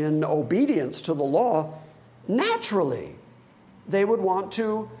in obedience to the law, naturally, they would want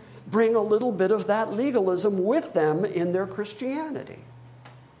to bring a little bit of that legalism with them in their Christianity.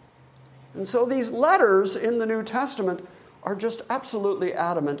 And so these letters in the New Testament are just absolutely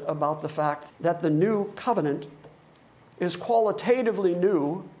adamant about the fact that the new covenant is qualitatively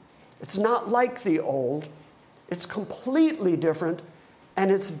new. It's not like the old. It's completely different,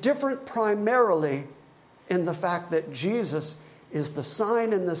 and it's different primarily in the fact that Jesus is the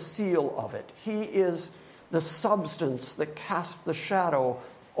sign and the seal of it. He is the substance that casts the shadow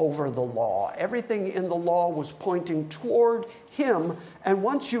over the law. Everything in the law was pointing toward him, and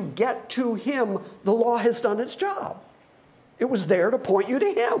once you get to him, the law has done its job. It was there to point you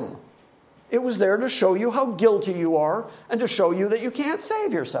to him. It was there to show you how guilty you are and to show you that you can't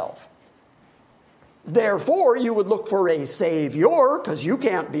save yourself. Therefore, you would look for a Savior, because you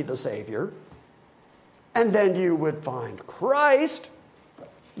can't be the Savior. And then you would find Christ.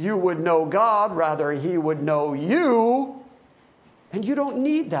 You would know God, rather he would know you. And you don't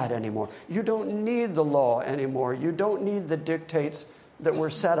need that anymore. You don't need the law anymore. You don't need the dictates that were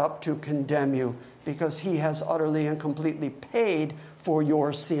set up to condemn you, because he has utterly and completely paid for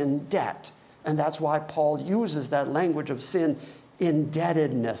your sin debt. And that's why Paul uses that language of sin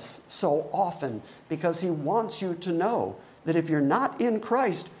indebtedness so often, because he wants you to know that if you're not in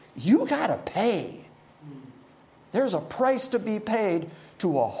Christ, you got to pay. There's a price to be paid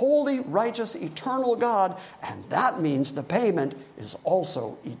to a holy, righteous, eternal God, and that means the payment is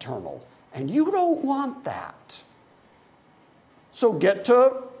also eternal. And you don't want that. So get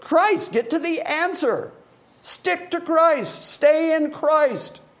to Christ. Get to the answer. Stick to Christ. Stay in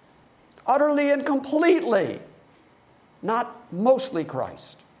Christ. Utterly and completely. Not mostly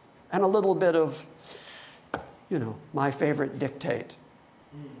Christ. And a little bit of, my favorite dictate.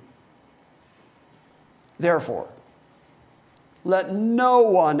 Therefore, let no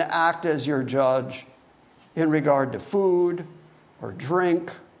one act as your judge in regard to food or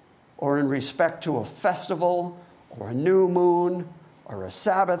drink or in respect to a festival or a new moon or a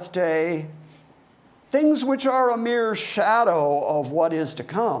Sabbath day, things which are a mere shadow of what is to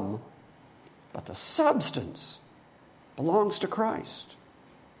come, but the substance belongs to Christ.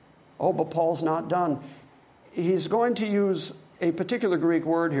 Oh, but Paul's not done. He's going to use a particular Greek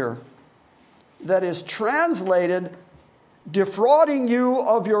word here that is translated defrauding you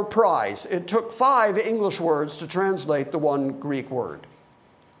of your prize. It took 5 English words to translate the one Greek word.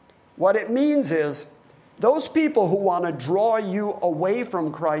 What it means is those people who want to draw you away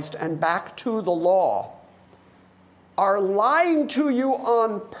from Christ and back to the law are lying to you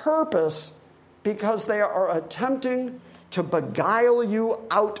on purpose because they are attempting to beguile you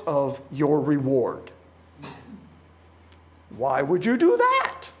out of your reward. Why would you do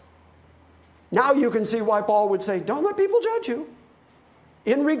that? Now you can see why Paul would say, don't let people judge you.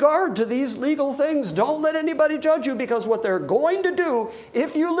 In regard to these legal things, don't let anybody judge you, because what they're going to do,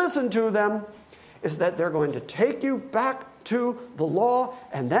 if you listen to them, is that they're going to take you back to the law,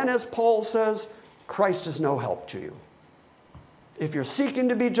 and then, as Paul says, Christ is no help to you. If you're seeking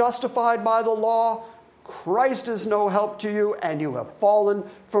to be justified by the law, Christ is no help to you, and you have fallen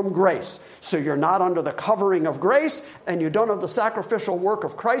from grace. So you're not under the covering of grace, and you don't have the sacrificial work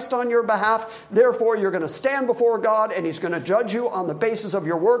of Christ on your behalf. Therefore, you're going to stand before God, and he's going to judge you on the basis of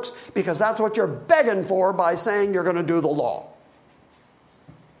your works, because that's what you're begging for by saying you're going to do the law.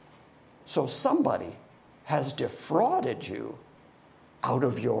 So somebody has defrauded you out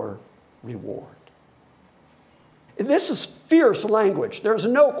of your reward. This is fierce language. There's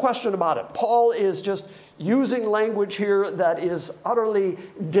no question about it. Paul is just using language here that is utterly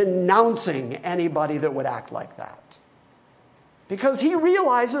denouncing anybody that would act like that. Because he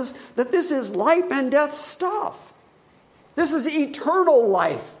realizes that this is life and death stuff. This is eternal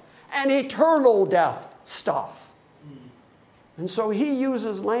life and eternal death stuff. And so he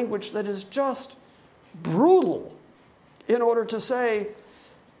uses language that is just brutal in order to say,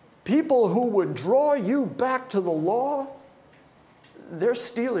 people who would draw you back to the law, they're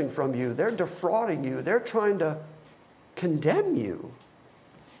stealing from you. They're defrauding you. They're trying to condemn you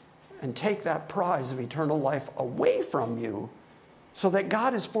and take that prize of eternal life away from you, so that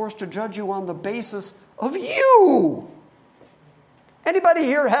God is forced to judge you on the basis of you. Anybody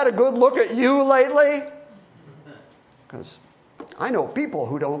here had a good look at you lately? Because I know people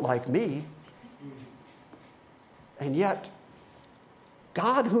who don't like me. And yet,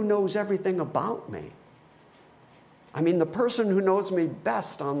 God, who knows everything about me. I mean, the person who knows me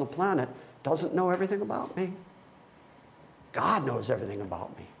best on the planet doesn't know everything about me. God knows everything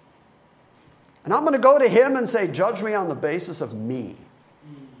about me. And I'm going to go to him and say, judge me on the basis of me.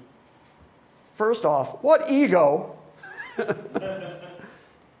 First off, what ego,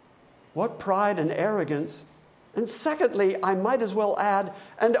 what pride and arrogance. And secondly, I might as well add,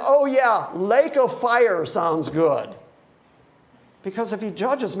 and oh yeah, lake of fire sounds good. Because if he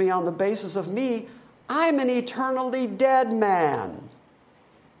judges me on the basis of me, I'm an eternally dead man.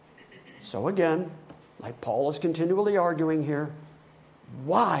 So again, like Paul is continually arguing here,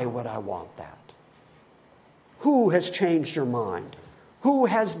 why would I want that? Who has changed your mind? Who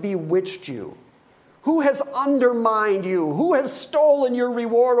has bewitched you? Who has undermined you? Who has stolen your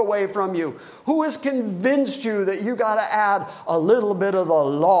reward away from you? Who has convinced you that you got to add a little bit of the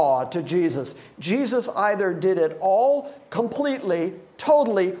law to Jesus? Jesus either did it all, completely,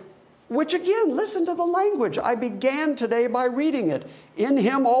 totally, which again, listen to the language. I began today by reading it. In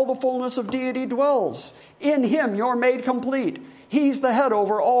him all the fullness of deity dwells. In him you're made complete. He's the head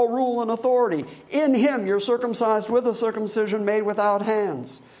over all rule and authority. In him you're circumcised with a circumcision made without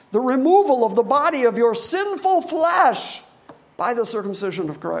hands. The removal of the body of your sinful flesh by the circumcision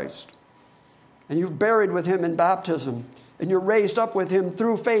of Christ. And you've buried with him in baptism. And you're raised up with him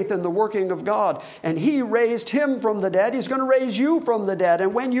through faith in the working of God. And he raised him from the dead. He's going to raise you from the dead.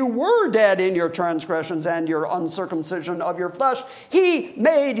 And when you were dead in your transgressions and your uncircumcision of your flesh, he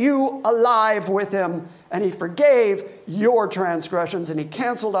made you alive with him. And he forgave your transgressions, and he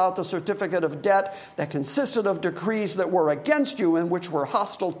canceled out the certificate of debt that consisted of decrees that were against you and which were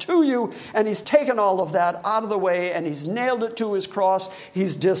hostile to you. And he's taken all of that out of the way, and he's nailed it to his cross.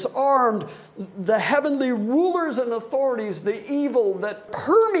 He's disarmed the heavenly rulers and authorities, the evil that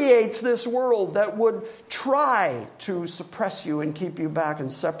permeates this world that would try to suppress you and keep you back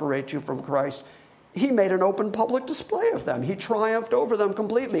and separate you from Christ. He made an open public display of them. He triumphed over them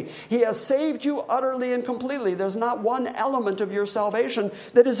completely. He has saved you utterly and completely. There's not one element of your salvation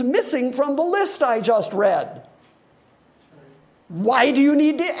that is missing from the list I just read. Why do you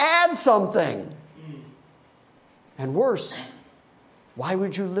need to add something? And worse, why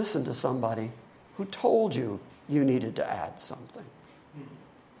would you listen to somebody who told you you needed to add something?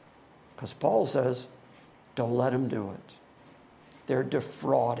 Because Paul says, don't let them do it. They're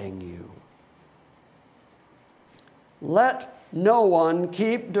defrauding you. Let no one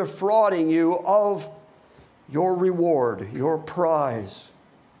keep defrauding you of your reward, your prize,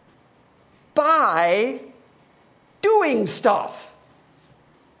 by doing stuff,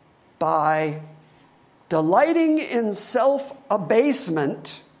 by delighting in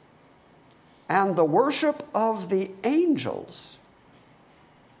self-abasement and the worship of the angels,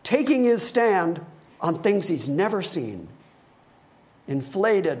 taking his stand on things he's never seen,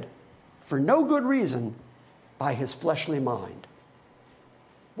 inflated for no good reason by his fleshly mind.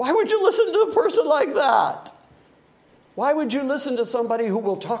 Why would you listen to a person like that? Why would you listen to somebody who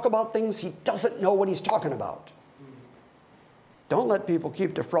will talk about things he doesn't know what he's talking about? Don't let people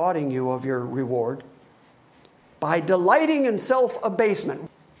keep defrauding you of your reward by delighting in self-abasement.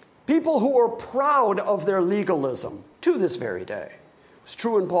 People who are proud of their legalism to this very day. It's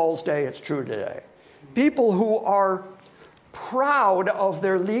true in Paul's day, it's true today. People who are proud of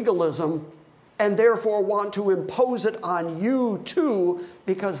their legalism and therefore want to impose it on you too,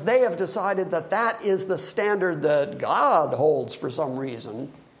 because they have decided that that is the standard that God holds for some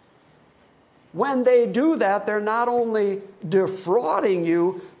reason. When they do that, they're not only defrauding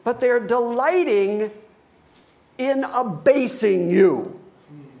you, but they're delighting in abasing you.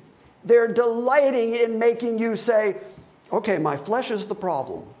 They're delighting in making you say, okay, my flesh is the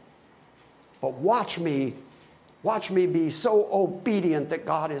problem, but watch me be so obedient that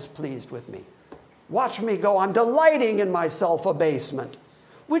God is pleased with me. Watch me go. I'm delighting in my self-abasement,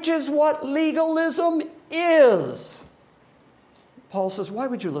 which is what legalism is. Paul says, why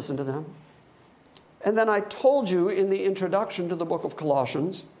would you listen to them? And then I told you in the introduction to the book of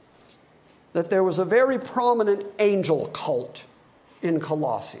Colossians that there was a very prominent angel cult in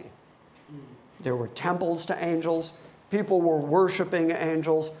Colossae. There were temples to angels, people were worshiping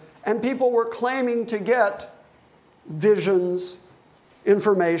angels, and people were claiming to get visions,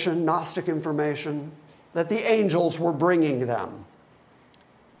 information, Gnostic information, that the angels were bringing them.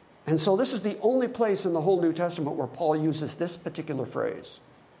 And so this is the only place in the whole New Testament where Paul uses this particular phrase,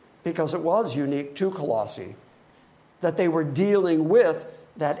 because it was unique to Colossae, that they were dealing with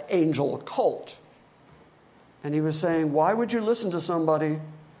that angel cult. And he was saying, why would you listen to somebody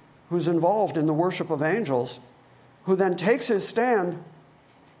who's involved in the worship of angels, who then takes his stand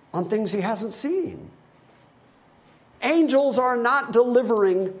on things he hasn't seen? Angels are not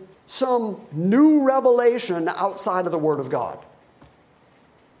delivering some new revelation outside of the Word of God.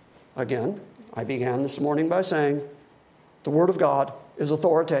 Again, I began this morning by saying the Word of God is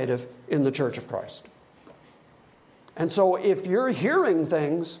authoritative in the Church of Christ. And so if you're hearing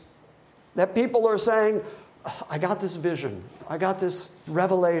things that people are saying, I got this vision, I got this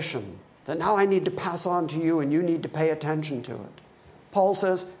revelation that now I need to pass on to you and you need to pay attention to it. Paul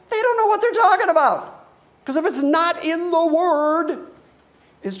says, they don't know what they're talking about. Because if it's not in the Word,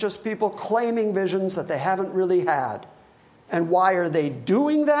 it's just people claiming visions that they haven't really had. And why are they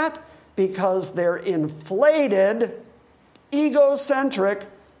doing that? Because they're inflated, egocentric,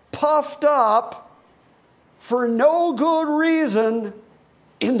 puffed up, for no good reason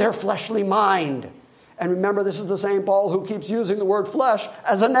in their fleshly mind. And remember, this is the same Paul who keeps using the word flesh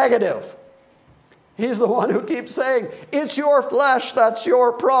as a negative. He's the one who keeps saying, it's your flesh that's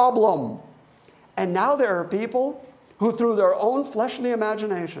your problem. And now there are people who, through their own fleshly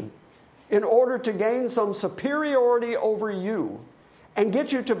imagination, in order to gain some superiority over you and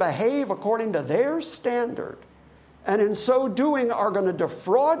get you to behave according to their standard, and in so doing are going to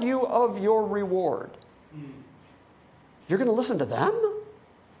defraud you of your reward. You're going to listen to them?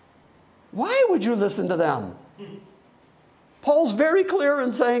 Why would you listen to them? Paul's very clear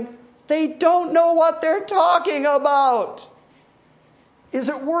in saying, they don't know what they're talking about. Is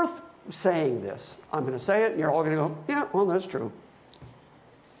it worth saying this? I'm going to say it, and you're all going to go, yeah, well, that's true.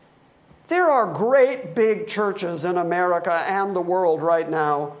 There are great big churches in America and the world right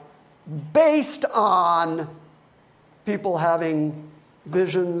now based on people having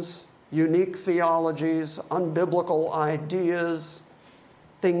visions, unique theologies, unbiblical ideas,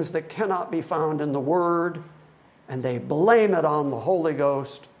 things that cannot be found in the Word, and they blame it on the Holy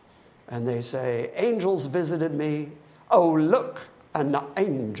Ghost, and they say, angels visited me. Oh, look, an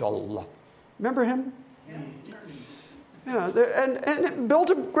angel. Remember him? Yeah, and it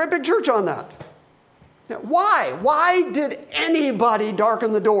built a great big church on that. Yeah, why? Why did anybody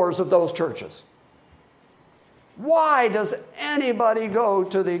darken the doors of those churches? Why does anybody go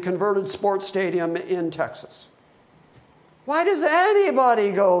to the converted sports stadium in Texas? Why does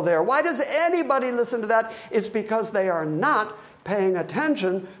anybody go there? Why does anybody listen to that? It's because they are not paying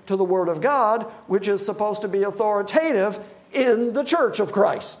attention to the Word of God, which is supposed to be authoritative in the church of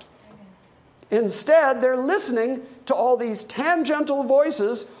Christ. Instead, they're listening to all these tangential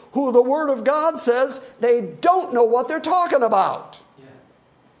voices who the Word of God says they don't know what they're talking about. Yes.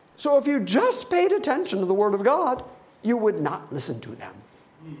 So if you just paid attention to the Word of God, you would not listen to them.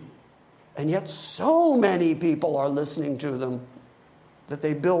 And yet so many people are listening to them that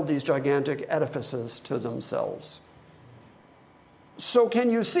they build these gigantic edifices to themselves. So can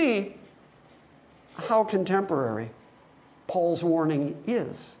you see how contemporary Paul's warning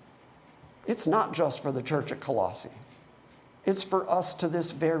is? It's not just for the church at Colossae. It's for us to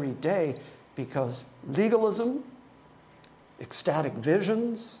this very day, because legalism, ecstatic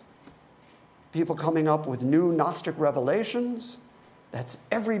visions, people coming up with new Gnostic revelations, that's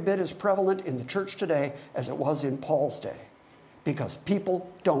every bit as prevalent in the church today as it was in Paul's day, because people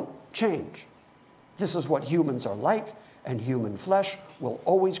don't change. This is what humans are like, and human flesh will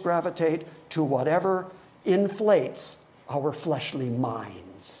always gravitate to whatever inflates our fleshly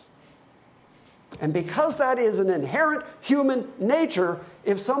minds. And because that is an inherent human nature,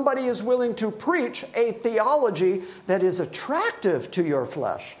 if somebody is willing to preach a theology that is attractive to your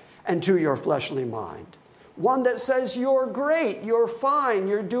flesh and to your fleshly mind, one that says you're great, you're fine,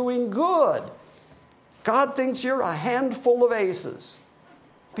 you're doing good, God thinks you're a handful of aces,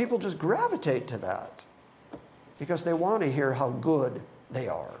 people just gravitate to that because they want to hear how good they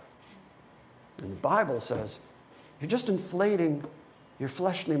are. And the Bible says you're just inflating your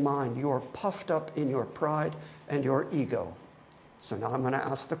fleshly mind. You're puffed up in your pride and your ego. So now I'm going to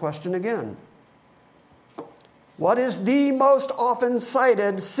ask the question again. What is the most often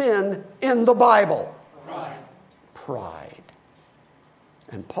cited sin in the Bible? Pride.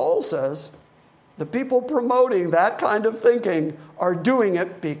 And Paul says the people promoting that kind of thinking are doing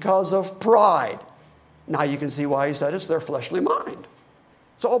it because of pride. Now you can see why he said it's their fleshly mind.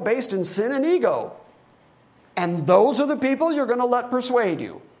 It's all based in sin and ego. And those are the people you're going to let persuade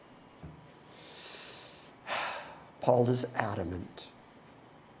you. Paul is adamant.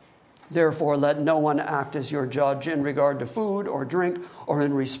 Therefore, let no one act as your judge in regard to food or drink, or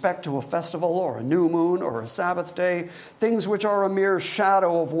in respect to a festival or a new moon or a Sabbath day, things which are a mere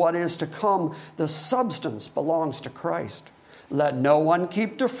shadow of what is to come. The substance belongs to Christ. Let no one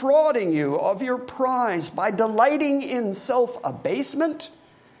keep defrauding you of your prize by delighting in self-abasement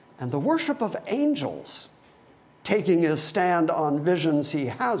and the worship of angels, taking his stand on visions he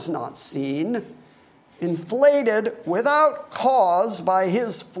has not seen, inflated without cause by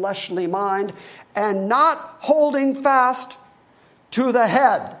his fleshly mind, and not holding fast to the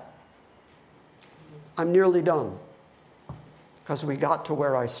head. I'm nearly done, because we got to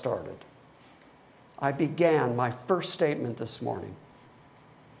where I started. I began, my first statement this morning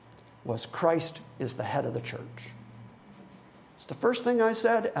was Christ is the head of the church. It's the first thing I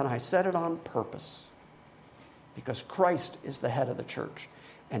said, and I said it on purpose, because Christ is the head of the church.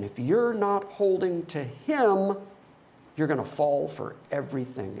 And if you're not holding to him, you're going to fall for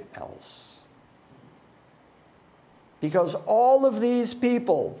everything else. Because all of these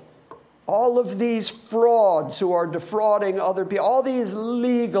people all of these frauds who are defrauding other people, all these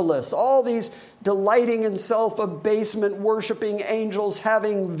legalists, all these delighting in self-abasement, worshiping angels,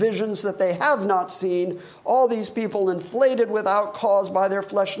 having visions that they have not seen, all these people inflated without cause by their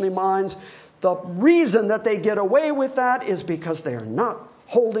fleshly minds, the reason that they get away with that is because they are not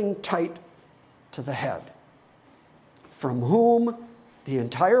holding tight to the head, from whom the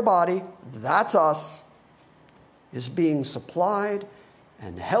entire body, that's us, is being supplied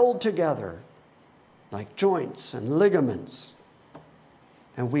and held together like joints and ligaments.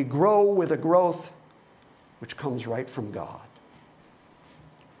 And we grow with a growth which comes right from God.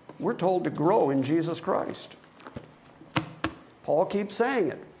 We're told to grow in Jesus Christ. Paul keeps saying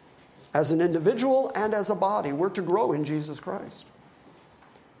it. As an individual and as a body, we're to grow in Jesus Christ.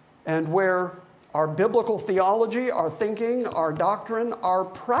 And where our biblical theology, our thinking, our doctrine, our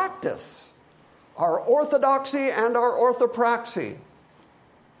practice, our orthodoxy and our orthopraxy,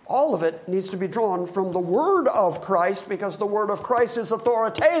 all of it needs to be drawn from the Word of Christ, because the Word of Christ is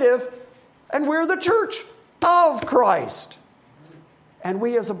authoritative, and we're the church of Christ. And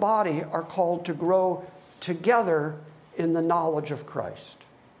we as a body are called to grow together in the knowledge of Christ.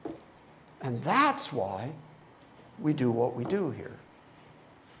 And that's why we do what we do here.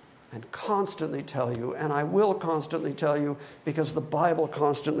 And constantly tell you, and I will constantly tell you, because the Bible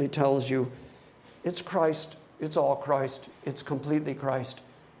constantly tells you, it's Christ, it's all Christ, it's completely Christ,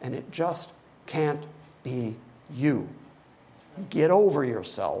 and it just can't be you. Get over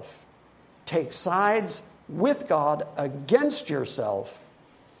yourself. Take sides with God against yourself,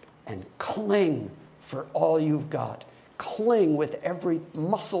 and cling for all you've got. Cling with every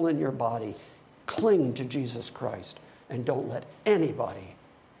muscle in your body. Cling to Jesus Christ, and don't let anybody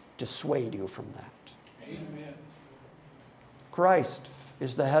dissuade you from that. Amen. Christ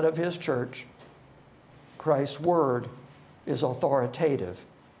is the head of his church. Christ's word is authoritative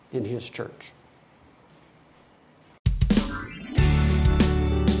in his church.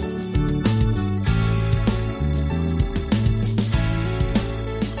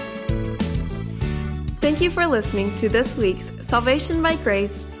 Thank you for listening to this week's Salvation by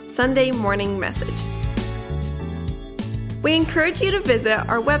Grace Sunday morning message. We encourage you to visit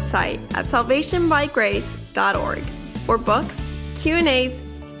our website at salvationbygrace.org for books, Q&As,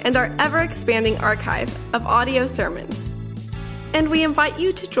 and our ever-expanding archive of audio sermons. And we invite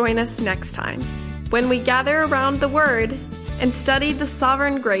you to join us next time when we gather around the Word and study the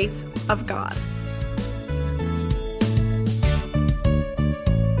sovereign grace of God.